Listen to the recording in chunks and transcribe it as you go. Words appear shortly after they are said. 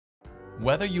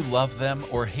Whether you love them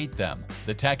or hate them,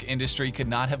 the tech industry could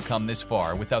not have come this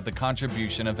far without the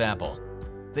contribution of Apple.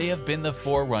 They have been the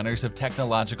forerunners of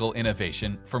technological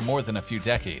innovation for more than a few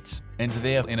decades, and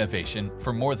they have innovation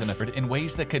for more than in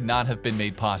ways that could not have been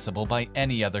made possible by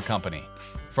any other company.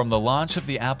 From the launch of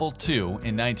the Apple II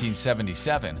in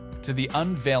 1977 to the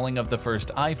unveiling of the first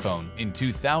iPhone in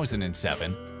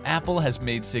 2007, Apple has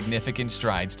made significant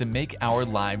strides to make our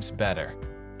lives better.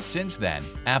 Since then,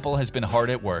 Apple has been hard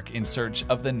at work in search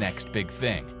of the next big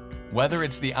thing. Whether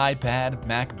it's the iPad,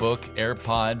 MacBook,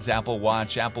 AirPods, Apple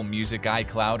Watch, Apple Music,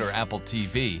 iCloud, or Apple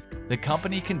TV, the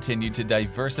company continued to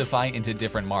diversify into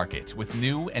different markets with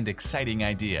new and exciting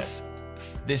ideas.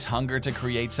 This hunger to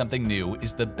create something new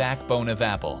is the backbone of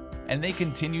Apple, and they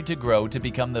continue to grow to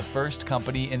become the first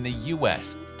company in the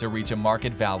US to reach a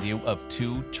market value of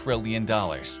 $2 trillion.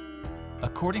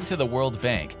 According to the World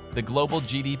Bank, the global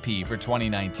GDP for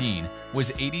 2019 was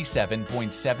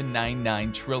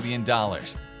 $87.799 trillion,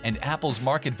 and Apple's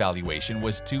market valuation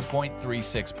was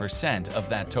 2.36% of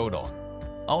that total.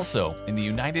 Also, in the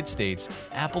United States,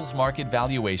 Apple's market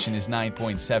valuation is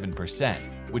 9.7%,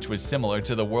 which was similar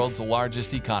to the world's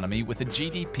largest economy with a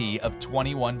GDP of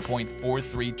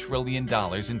 $21.43 trillion in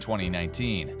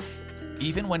 2019.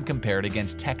 Even when compared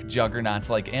against tech juggernauts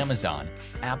like Amazon,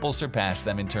 Apple surpassed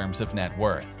them in terms of net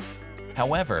worth.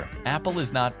 However, Apple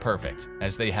is not perfect,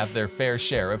 as they have their fair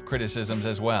share of criticisms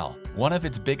as well. One of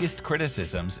its biggest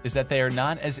criticisms is that they are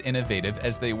not as innovative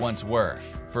as they once were.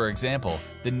 For example,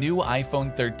 the new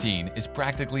iPhone 13 is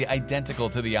practically identical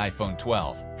to the iPhone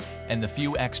 12, and the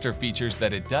few extra features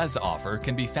that it does offer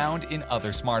can be found in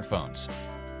other smartphones.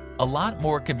 A lot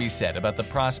more can be said about the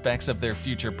prospects of their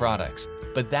future products,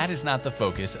 but that is not the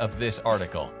focus of this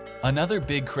article. Another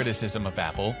big criticism of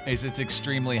Apple is its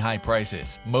extremely high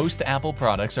prices. Most Apple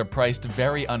products are priced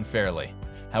very unfairly.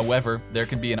 However, there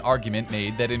can be an argument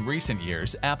made that in recent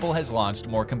years, Apple has launched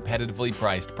more competitively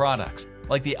priced products,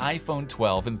 like the iPhone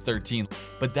 12 and 13,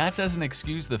 but that doesn't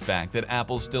excuse the fact that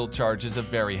Apple still charges a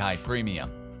very high premium.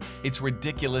 It's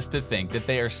ridiculous to think that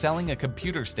they are selling a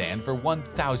computer stand for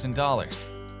 $1,000.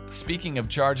 Speaking of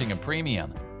charging a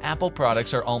premium, Apple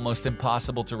products are almost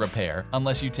impossible to repair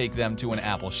unless you take them to an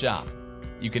Apple shop.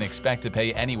 You can expect to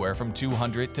pay anywhere from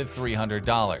 $200 to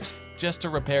 $300 just to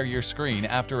repair your screen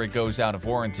after it goes out of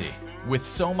warranty. With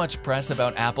so much press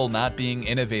about Apple not being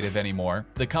innovative anymore,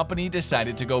 the company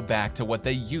decided to go back to what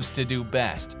they used to do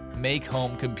best: make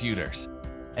home computers.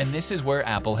 And this is where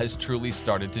Apple has truly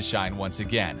started to shine once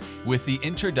again, with the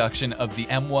introduction of the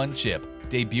M1 chip.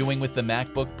 Debuting with the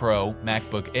MacBook Pro,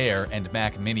 MacBook Air, and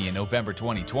Mac Mini in November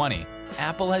 2020,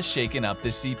 Apple has shaken up the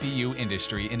CPU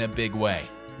industry in a big way.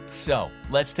 So,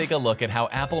 let's take a look at how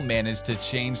Apple managed to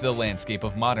change the landscape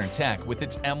of modern tech with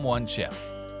its M1 chip.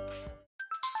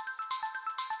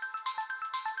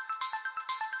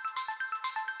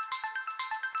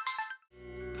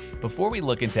 Before we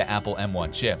look into Apple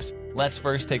M1 chips, let's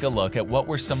first take a look at what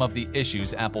were some of the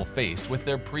issues Apple faced with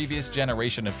their previous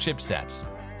generation of chipsets.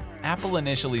 Apple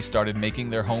initially started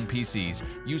making their home PCs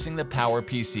using the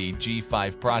PowerPC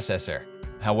G5 processor.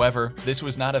 However, this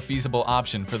was not a feasible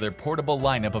option for their portable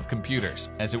lineup of computers,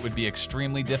 as it would be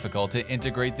extremely difficult to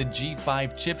integrate the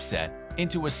G5 chipset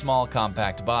into a small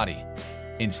compact body.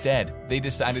 Instead, they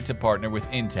decided to partner with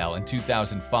Intel in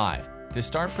 2005 to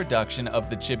start production of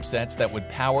the chipsets that would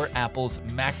power Apple's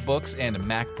MacBooks and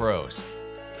Mac Pros.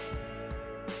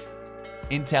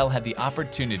 Intel had the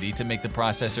opportunity to make the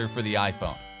processor for the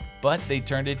iPhone, but they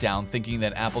turned it down thinking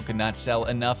that Apple could not sell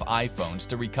enough iPhones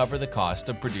to recover the cost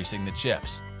of producing the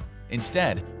chips.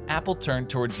 Instead, Apple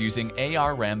turned towards using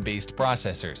ARM-based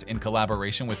processors in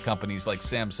collaboration with companies like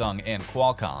Samsung and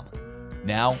Qualcomm.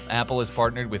 Now, Apple has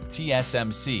partnered with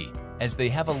TSMC, as they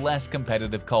have a less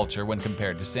competitive culture when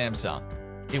compared to Samsung.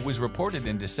 It was reported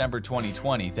in December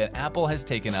 2020 that Apple has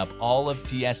taken up all of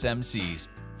TSMC's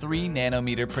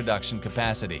 3nm production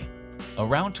capacity.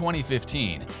 Around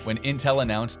 2015, when Intel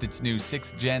announced its new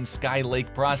 6th Gen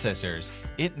Skylake processors,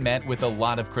 it met with a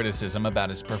lot of criticism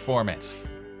about its performance.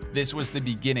 This was the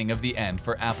beginning of the end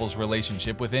for Apple's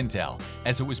relationship with Intel,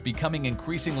 as it was becoming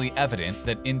increasingly evident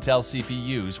that Intel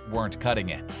CPUs weren't cutting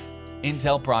it.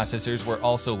 Intel processors were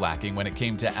also lacking when it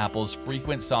came to Apple's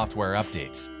frequent software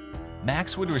updates.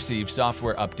 Macs would receive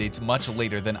software updates much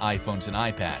later than iPhones and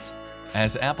iPads,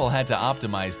 as Apple had to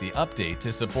optimize the update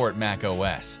to support Mac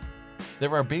OS.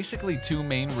 There are basically two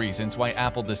main reasons why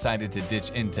Apple decided to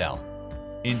ditch Intel.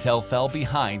 Intel fell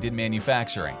behind in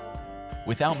manufacturing.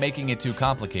 Without making it too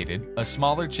complicated, a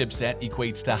smaller chipset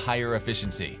equates to higher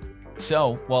efficiency.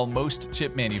 So, while most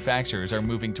chip manufacturers are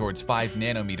moving towards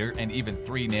 5nm and even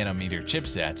 3nm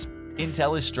chipsets,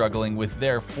 Intel is struggling with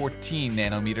their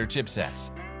 14-nanometer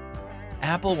chipsets.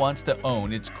 Apple wants to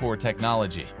own its core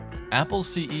technology. Apple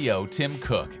CEO Tim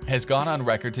Cook has gone on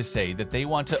record to say that they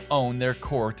want to own their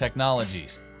core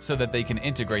technologies so that they can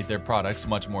integrate their products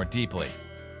much more deeply.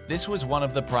 This was one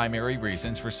of the primary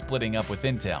reasons for splitting up with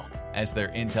Intel, as their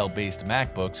Intel-based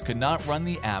MacBooks could not run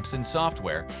the apps and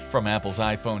software from Apple's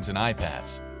iPhones and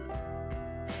iPads.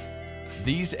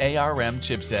 These ARM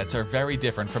chipsets are very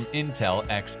different from Intel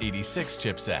x86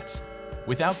 chipsets.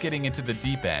 Without getting into the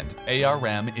deep end,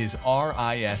 ARM is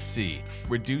RISC,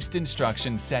 Reduced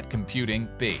Instruction Set Computing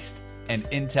based, and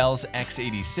Intel's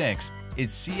x86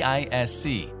 is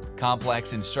CISC,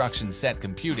 Complex Instruction Set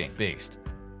Computing based.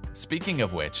 Speaking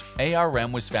of which,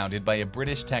 ARM was founded by a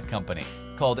British tech company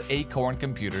called Acorn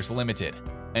Computers Limited,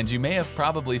 and you may have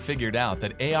probably figured out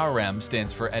that ARM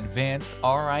stands for Advanced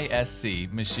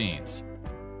RISC Machines.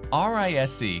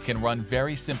 RISC can run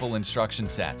very simple instruction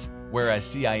sets, whereas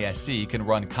CISC can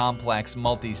run complex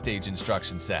multi-stage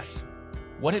instruction sets.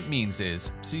 What it means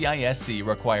is, CISC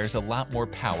requires a lot more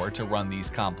power to run these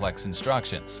complex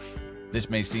instructions. This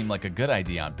may seem like a good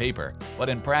idea on paper, but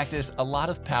in practice, a lot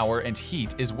of power and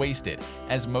heat is wasted,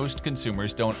 as most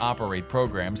consumers don't operate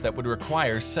programs that would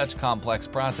require such complex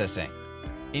processing.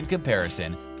 In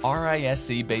comparison,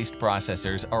 RISC-based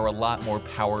processors are a lot more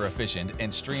power efficient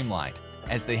and streamlined,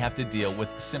 as they have to deal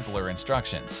with simpler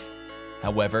instructions.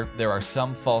 However, there are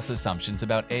some false assumptions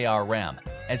about ARM,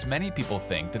 as many people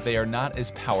think that they are not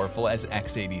as powerful as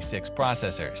x86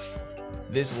 processors.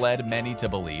 This led many to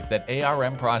believe that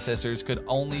ARM processors could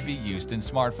only be used in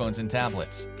smartphones and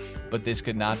tablets, but this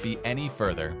could not be any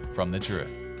further from the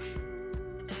truth.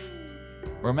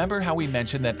 Remember how we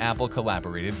mentioned that Apple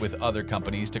collaborated with other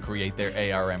companies to create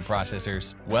their ARM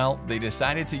processors? Well, they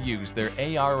decided to use their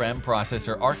ARM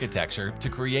processor architecture to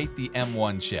create the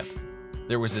M1 chip.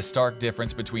 There was a stark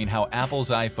difference between how Apple's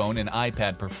iPhone and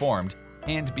iPad performed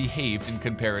and behaved in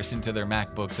comparison to their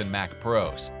MacBooks and Mac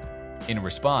Pros. In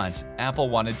response, Apple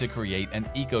wanted to create an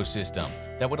ecosystem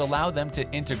that would allow them to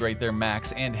integrate their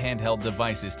Macs and handheld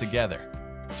devices together.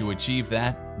 To achieve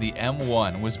that, the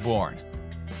M1 was born.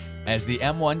 As the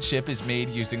M1 chip is made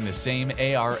using the same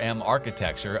ARM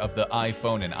architecture of the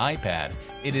iPhone and iPad,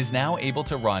 it is now able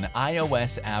to run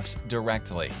iOS apps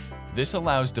directly. This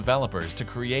allows developers to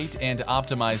create and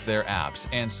optimize their apps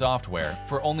and software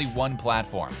for only one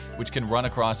platform, which can run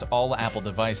across all Apple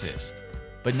devices.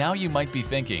 But now you might be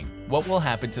thinking, what will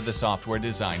happen to the software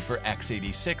designed for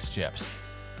x86 chips?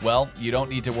 Well, you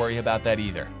don't need to worry about that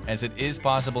either, as it is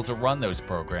possible to run those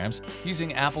programs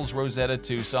using Apple's Rosetta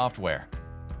 2 software.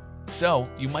 So,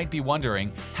 you might be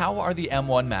wondering, how are the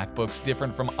M1 MacBooks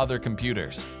different from other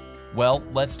computers? Well,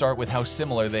 let's start with how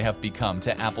similar they have become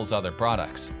to Apple's other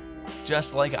products.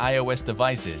 Just like iOS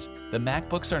devices, the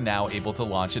MacBooks are now able to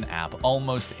launch an app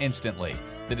almost instantly.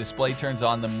 The display turns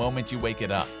on the moment you wake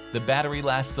it up, the battery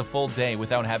lasts a full day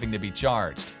without having to be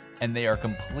charged, and they are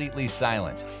completely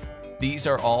silent. These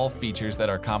are all features that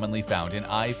are commonly found in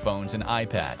iPhones and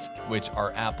iPads, which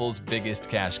are Apple's biggest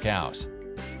cash cows.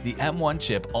 The M1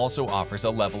 chip also offers a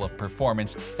level of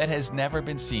performance that has never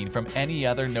been seen from any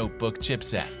other notebook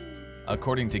chipset.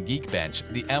 According to Geekbench,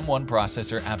 the M1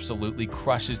 processor absolutely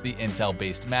crushes the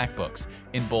Intel-based MacBooks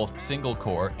in both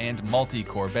single-core and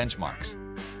multi-core benchmarks.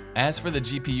 As for the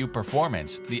GPU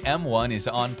performance, the M1 is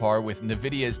on par with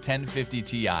NVIDIA's 1050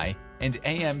 Ti and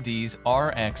AMD's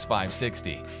RX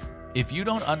 560. If you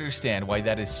don't understand why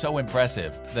that is so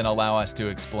impressive, then allow us to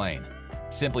explain.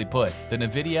 Simply put, the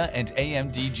NVIDIA and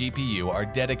AMD GPU are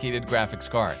dedicated graphics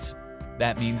cards.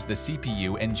 That means the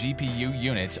CPU and GPU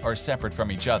units are separate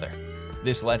from each other.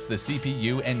 This lets the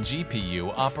CPU and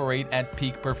GPU operate at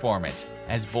peak performance,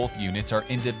 as both units are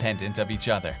independent of each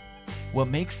other. What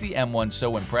makes the M1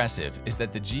 so impressive is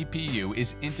that the GPU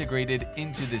is integrated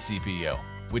into the CPU,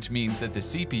 which means that the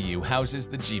CPU houses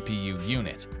the GPU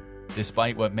unit.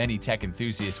 Despite what many tech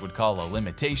enthusiasts would call a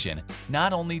limitation,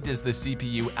 not only does the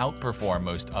CPU outperform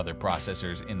most other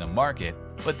processors in the market,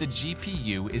 but the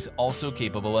GPU is also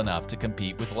capable enough to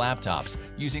compete with laptops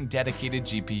using dedicated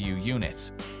GPU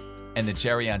units. And the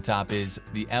cherry on top is,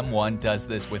 the M1 does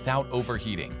this without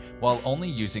overheating, while only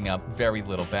using up very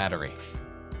little battery.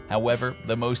 However,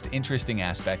 the most interesting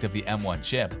aspect of the M1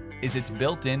 chip is its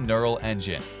built-in neural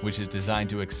engine, which is designed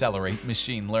to accelerate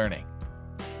machine learning.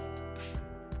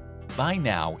 By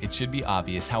now, it should be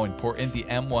obvious how important the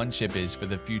M1 chip is for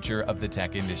the future of the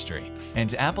tech industry,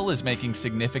 and Apple is making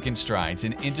significant strides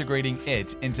in integrating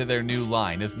it into their new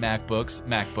line of MacBooks,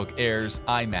 MacBook Airs,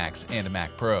 iMacs, and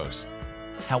Mac Pros.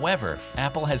 However,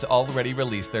 Apple has already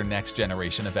released their next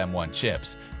generation of M1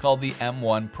 chips, called the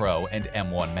M1 Pro and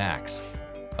M1 Max.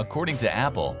 According to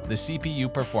Apple, the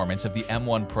CPU performance of the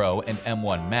M1 Pro and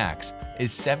M1 Max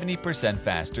is 70%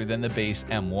 faster than the base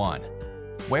M1.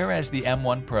 Whereas the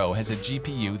M1 Pro has a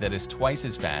GPU that is twice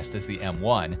as fast as the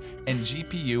M1, and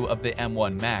GPU of the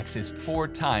M1 Max is 4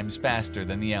 times faster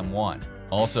than the M1.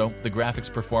 Also, the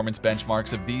graphics performance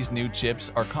benchmarks of these new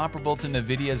chips are comparable to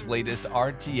NVIDIA's latest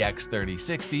RTX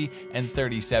 3060 and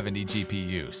 3070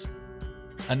 GPUs.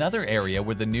 Another area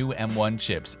where the new M1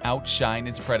 chips outshine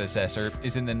its predecessor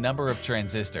is in the number of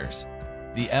transistors.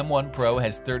 The M1 Pro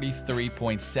has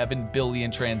 33.7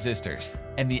 billion transistors,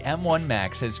 and the M1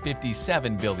 Max has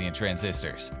 57 billion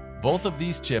transistors. Both of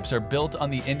these chips are built on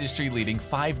the industry-leading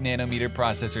 5nm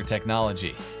processor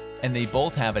technology, and they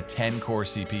both have a 10-core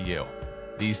CPU.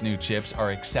 These new chips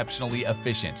are exceptionally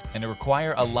efficient and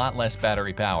require a lot less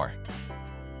battery power.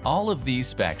 All of these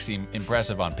specs seem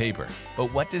impressive on paper,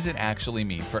 but what does it actually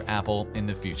mean for Apple in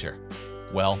the future?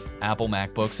 Well, Apple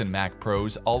MacBooks and Mac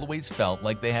Pros always felt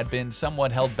like they had been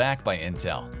somewhat held back by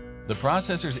Intel. The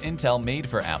processors Intel made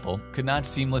for Apple could not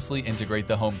seamlessly integrate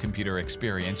the home computer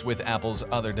experience with Apple's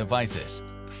other devices.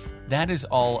 That is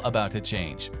all about to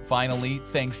change, finally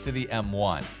thanks to the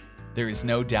M1. There is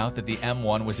no doubt that the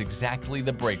M1 was exactly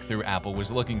the breakthrough Apple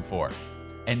was looking for.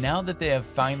 And now that they have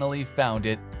finally found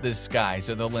it, the skies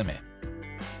are the limit.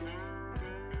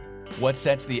 What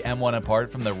sets the M1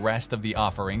 apart from the rest of the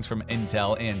offerings from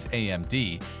Intel and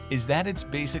AMD is that it's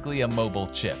basically a mobile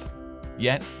chip.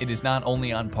 Yet, it is not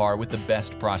only on par with the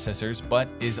best processors, but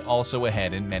is also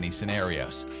ahead in many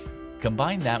scenarios.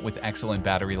 Combine that with excellent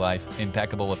battery life,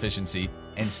 impeccable efficiency,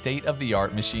 and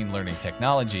state-of-the-art machine learning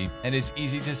technology, and it's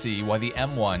easy to see why the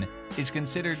M1 is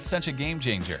considered such a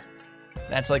game-changer.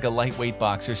 That's like a lightweight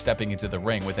boxer stepping into the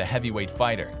ring with a heavyweight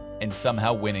fighter and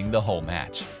somehow winning the whole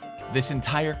match. This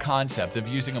entire concept of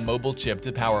using a mobile chip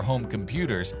to power home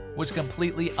computers was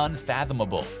completely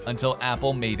unfathomable until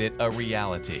Apple made it a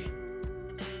reality.